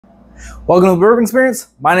Welcome to the Bourbon Experience.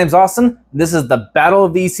 My name's Austin. This is the Battle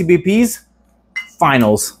of the ECBP'S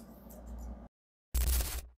Finals.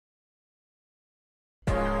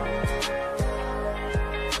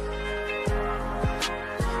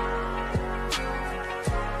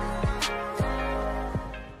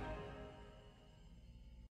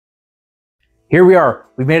 Here we are.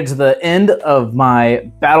 We've made it to the end of my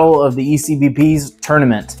Battle of the ECBP'S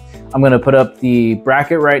tournament. I'm going to put up the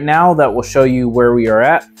bracket right now that will show you where we are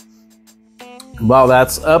at. While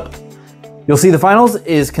that's up, you'll see the finals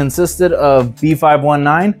is consisted of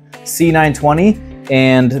B519, C920,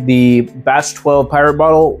 and the Batch 12 Pirate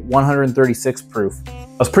Bottle 136 proof.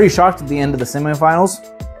 I was pretty shocked at the end of the semifinals.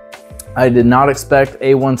 I did not expect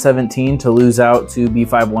A117 to lose out to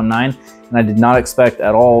B519, and I did not expect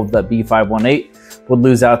at all that B518 would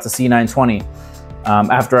lose out to C920.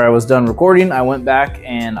 After I was done recording, I went back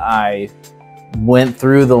and I went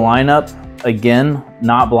through the lineup again,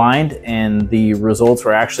 not blind, and the results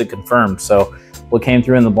were actually confirmed. So what came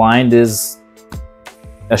through in the blind is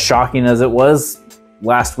as shocking as it was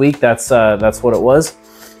last week. That's what it was,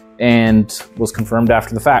 and was confirmed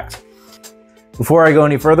after the fact. Before I go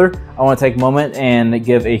any further, I want to take a moment and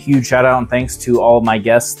give a huge shout out and thanks to all of my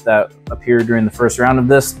guests that appeared during the first round of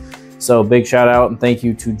this. So big shout out and thank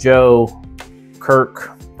you to Joe,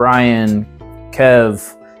 Kirk, Brian,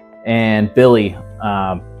 Kev, and Billy.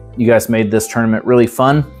 You guys made this tournament really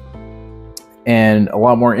fun and a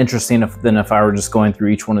lot more interesting than if I were just going through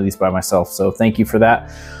each one of these by myself. So thank you for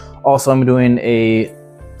that. Also, I'm doing a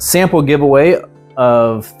sample giveaway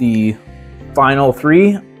of the final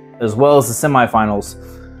three as well as the semifinals.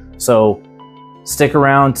 So stick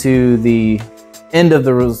around to the end of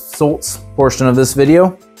the results portion of this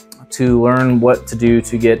video to learn what to do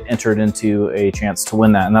to get entered into a chance to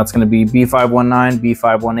win that. And that's going to be B519,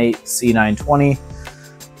 B518, C920,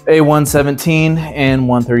 A117, and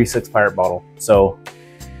 136 Pirate Bottle. So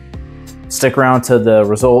stick around to the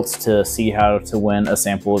results to see how to win a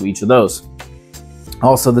sample of each of those.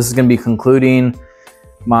 Also, this is going to be concluding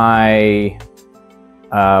my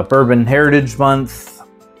Bourbon Heritage Month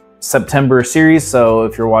September series. So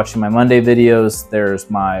if you're watching my Monday videos, there's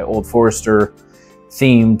my Old Forester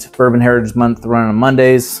themed Bourbon Heritage Month running on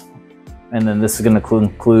Mondays. And then this is going to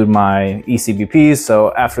conclude my ECBP'S.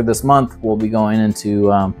 So after this month, we'll be going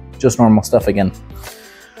into just normal stuff again.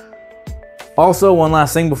 Also, one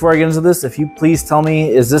last thing before I get into this, if you please tell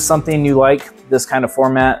me, is this something you like, this kind of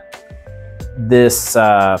format, this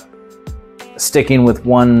sticking with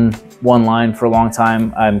one line for a long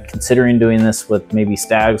time? I'm considering doing this with maybe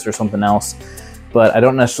Stags or something else, but I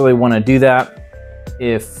don't necessarily want to do that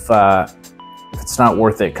if it's not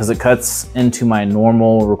worth it, because it cuts into my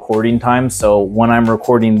normal recording time. So when I'm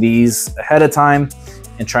recording these ahead of time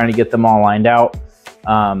and trying to get them all lined out,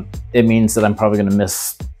 it means that I'm probably going to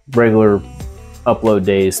miss regular upload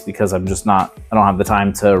days because I don't have the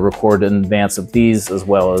time to record in advance of these as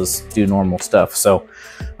well as do normal stuff. So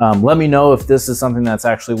let me know if this is something that's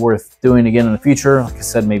actually worth doing again in the future. Like I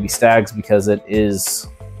said, maybe Stags, because it is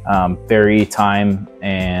very time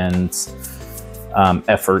and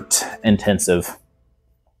effort intensive.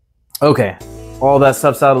 Okay, all that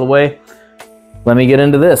stuff's out of the way. Let me get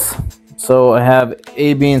into this. So I have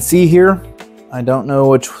A, B, and C here. I don't know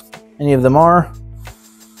which any of them are.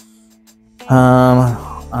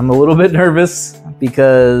 I'm a little bit nervous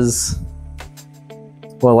because,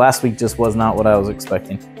 well, last week just was not what I was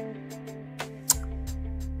expecting.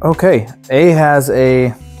 Okay, A has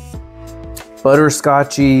a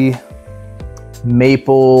butterscotchy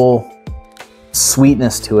maple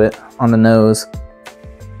sweetness to it on the nose.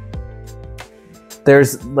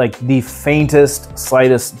 There's like the faintest,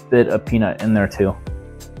 slightest bit of peanut in there too.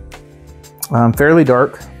 Fairly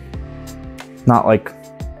dark, not like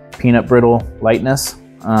peanut brittle lightness.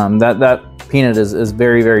 That peanut is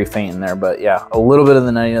very, very faint in there, but yeah, a little bit of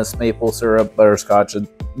the nuttiness, maple syrup, butterscotch.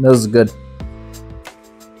 Nose is good.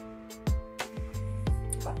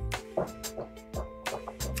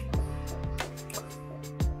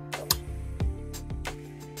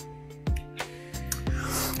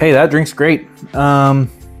 Hey, that drink's great. The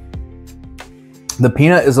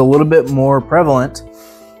peanut is a little bit more prevalent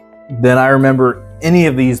than I remember any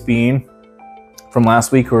of these being from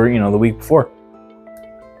last week or, the week before.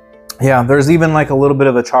 Yeah, there's even like a little bit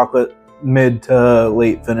of a chocolate mid to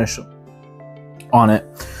late finish on it,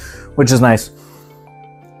 which is nice.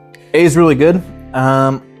 A is really good.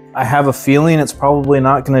 I have a feeling it's probably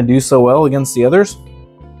not going to do so well against the others.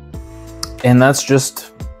 And that's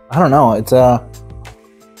just, I don't know. It's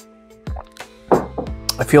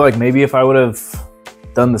I feel like maybe if I would have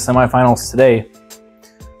done the semifinals today,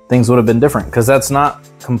 things would have been different, because that's not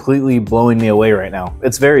completely blowing me away right now.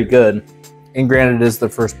 It's very good, and granted, it is the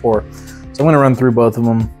first pour. So I'm going to run through both of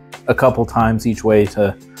them a couple times each way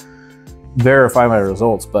to verify my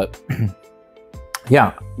results. But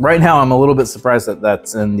yeah, right now I'm a little bit surprised that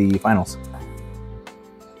that's in the finals.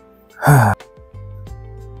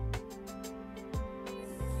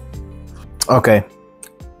 Okay,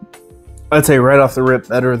 I'd say right off the rip,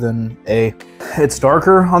 better than A. It's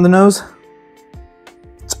darker on the nose.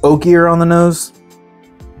 It's oakier on the nose.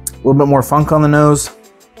 A little bit more funk on the nose.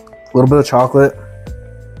 A little bit of chocolate.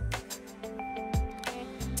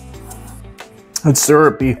 It's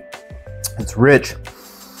syrupy. It's rich.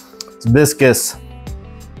 It's viscous.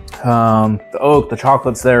 The oak, the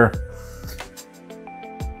chocolate's there.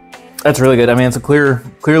 That's really good. I mean, it's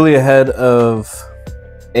clearly ahead of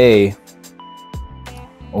A.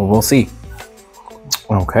 Well, we'll see.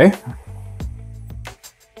 Okay.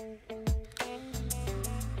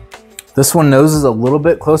 This one noses a little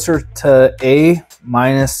bit closer to A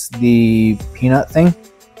minus the peanut thing.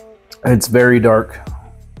 It's very dark.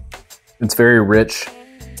 It's very rich.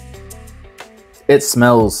 It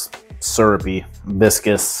smells syrupy,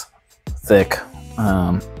 viscous, thick.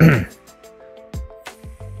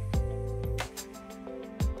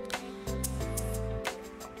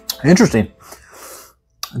 Interesting.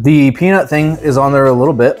 The peanut thing is on there a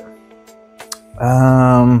little bit,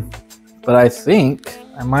 but I think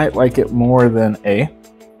I might like it more than A.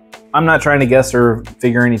 I'm not trying to guess or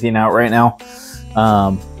figure anything out right now.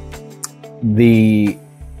 The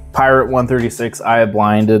Pirate 136, I have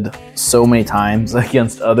blinded so many times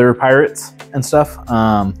against other pirates and stuff.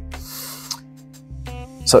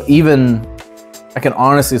 So even, I can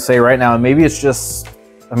honestly say right now, maybe it's just,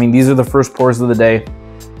 I mean, these are the first pours of the day.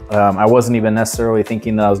 I wasn't even necessarily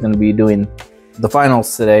thinking that I was going to be doing the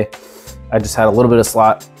finals today. I just had a little bit of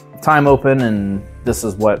slot time open, and this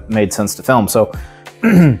is what made sense to film. So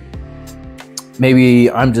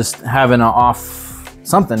maybe I'm just having an off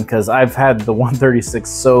something, because I've had the 136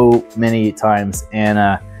 so many times.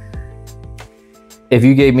 And if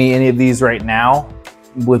you gave me any of these right now,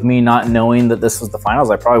 with me not knowing that this was the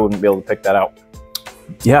finals, I probably wouldn't be able to pick that out.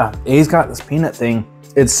 Yeah, A's got this peanut thing.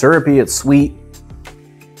 It's syrupy, it's sweet,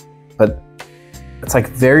 but it's like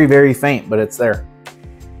very, very faint, but it's there.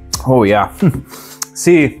 Oh yeah.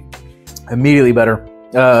 C, immediately better.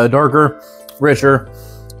 Darker, richer,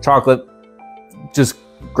 chocolate, just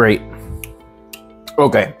great.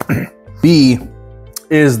 Okay. B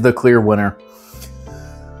is the clear winner.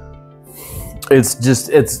 It's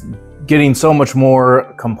getting so much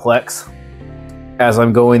more complex as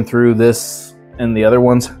I'm going through this and the other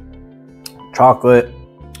ones. Chocolate,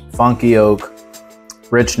 funky oak,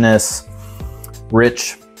 richness,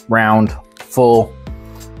 rich, round, full.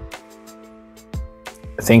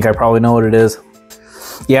 I think I probably know what it is.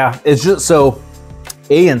 Yeah, it's just so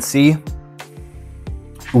A and C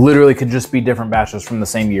literally could just be different batches from the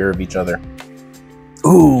same year of each other.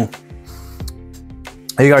 Ooh,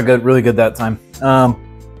 he got good, really good that time.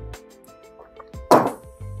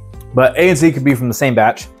 But A and C could be from the same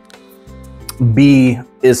batch. B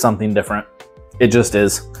is something different. It just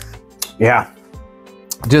is. Yeah.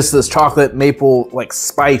 Just this chocolate maple like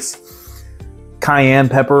spice, cayenne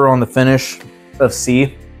pepper on the finish of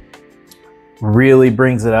C really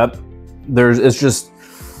brings it up. It's just,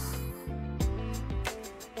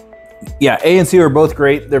 yeah, A and C are both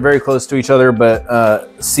great. They're very close to each other, but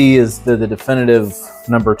C is the definitive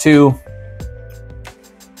number 2.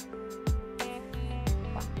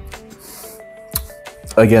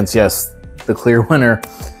 Against, yes, the clear winner,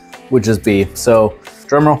 which is B. So,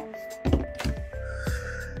 drum roll.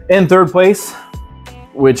 In third place,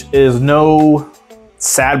 which is no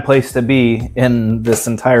sad place to be in this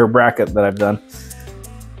entire bracket that I've done,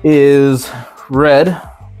 is red,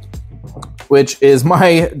 which is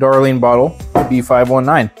my darling bottle, B519.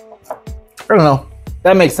 I don't know,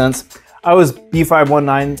 that makes sense. I was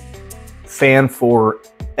B519 fan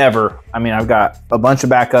forever. I mean, I've got a bunch of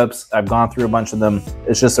backups. I've gone through a bunch of them.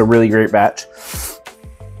 It's just a really great batch.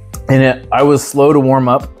 And I was slow to warm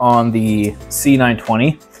up on the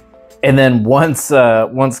C920. And then once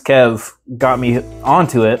Kev got me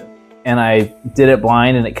onto it and I did it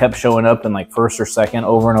blind and it kept showing up in like first or second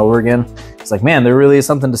over and over again, it's like, man, there really is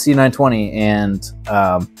something to C920. And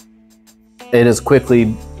it is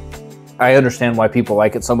quickly, I understand why people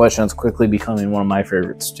like it so much, and it's quickly becoming one of my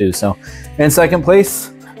favorites too. So in second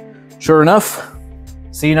place, sure enough,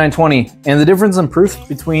 C920. And the difference in proof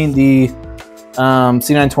between the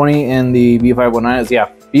C920 and the B519 is, yeah,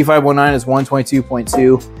 B519 is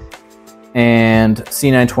 122.2 and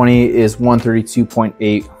C920 is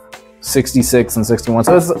 132.8, 66 and 61.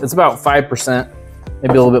 So it's about 5%, maybe a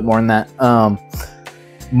little bit more than that.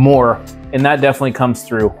 more, and that definitely comes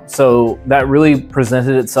through. So that really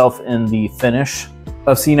presented itself in the finish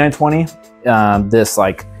of C920. This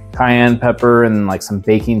like cayenne pepper and like some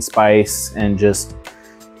baking spice, and just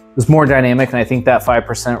it was more dynamic. And I think that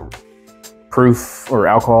 5% proof or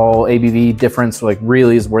alcohol ABV difference like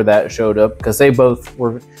really is where that showed up, because they both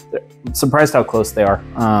were surprised how close they are.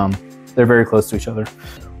 They're very close to each other,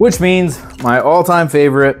 which means my all-time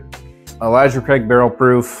favorite Elijah Craig barrel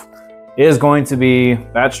proof is going to be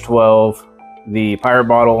batch 12, the Pirate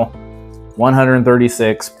Bottle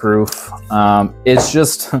 136 proof. It's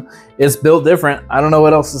just, it's built different. I don't know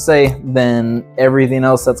what else to say than everything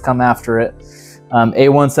else that's come after it.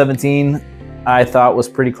 A117 I thought was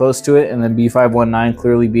pretty close to it, and then B519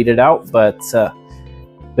 clearly beat it out, but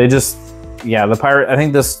they just, yeah, the Pirate, I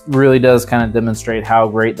think this really does kind of demonstrate how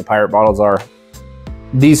great the Pirate bottles are.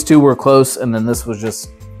 These two were close, and then this was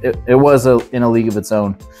just, it was in a league of its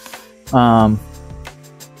own.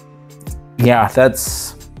 Yeah,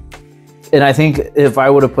 that's, and I think if I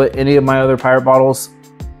would have put any of my other Pirate bottles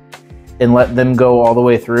and let them go all the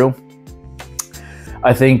way through,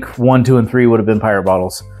 I think 1, 2, and 3 would have been Pirate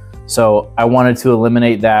bottles. So I wanted to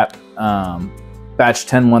eliminate that. Batch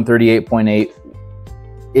 10 138.8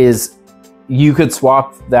 is, you could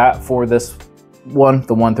swap that for this one,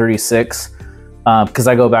 the 136, because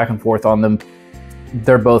I go back and forth on them.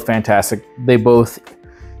 They're both fantastic. They both,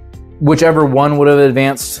 whichever one would have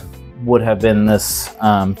advanced would have been this,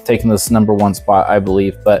 taking this #1 spot, I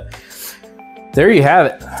believe. But there you have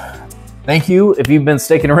it. Thank you if you've been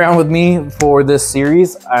sticking around with me for this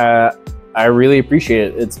series. I really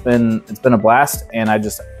appreciate it. It's been a blast, and I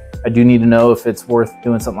do need to know if it's worth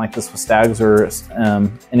doing something like this with Stags, or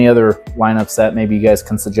any other lineups that maybe you guys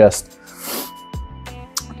can suggest.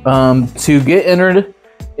 To get entered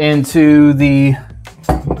into the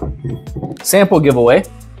sample giveaway,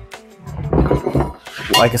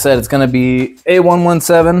 like I said, it's going to be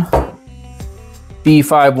A117,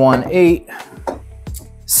 B518,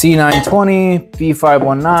 C920,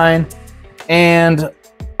 B519, and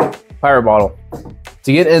Pirate Bottle.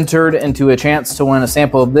 To get entered into a chance to win a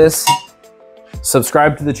sample of this,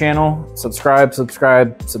 subscribe to the channel. Subscribe.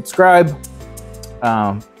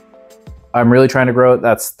 I'm really trying to grow it.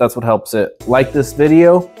 That's what helps it. Like this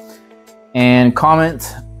video and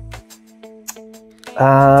comment.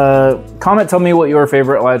 Tell me what your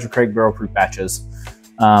favorite Elijah Craig barrel proof batch is.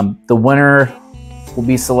 The winner will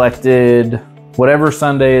be selected whatever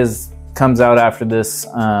Sunday comes out after this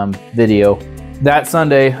video. That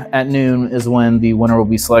Sunday at noon is when the winner will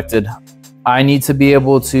be selected. I need to be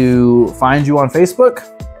able to find you on Facebook,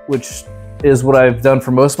 which is what I've done for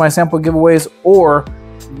most of my sample giveaways, or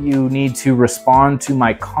you need to respond to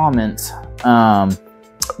my comment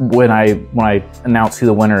when I announce who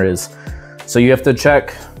the winner is. So you have to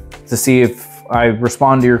check to see if I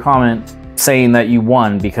respond to your comment saying that you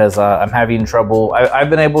won, because I'm having trouble. I've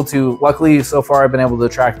been able to, luckily so far, I've been able to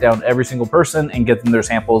track down every single person and get them their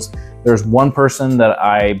samples. There's one person that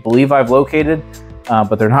I believe I've located,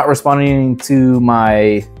 but they're not responding to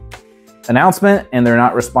my announcement, and they're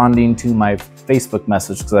not responding to my Facebook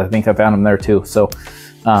message, because I think I found them there too. So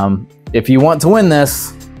if you want to win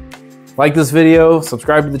this, like this video,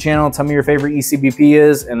 subscribe to the channel, tell me your favorite ECBP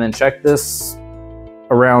is, and then check this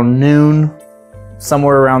around noon,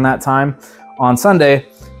 somewhere around that time on Sunday.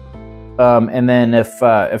 And then if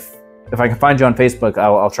I can find you on Facebook,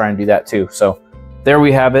 I'll try and do that too. So there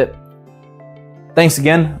we have it. Thanks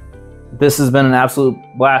again. This has been an absolute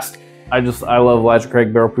blast. I love Elijah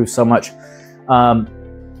Craig barrel proof so much.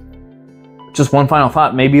 Just one final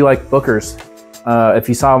thought, maybe like Booker's. If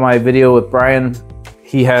you saw my video with Brian,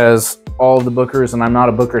 he has all of the Bookers, and I'm not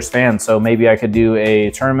a Booker's fan, so maybe I could do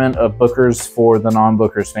a tournament of Bookers for the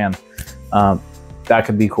non-Bookers fan. That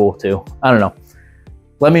could be cool too. I don't know.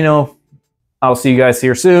 Let me know. I'll see you guys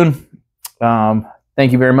here soon.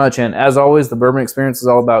 Thank you very much. And as always, the bourbon experience is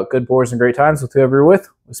all about good pours and great times with whoever you're with.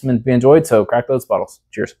 It's meant to be enjoyed, so crack those bottles.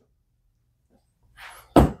 Cheers.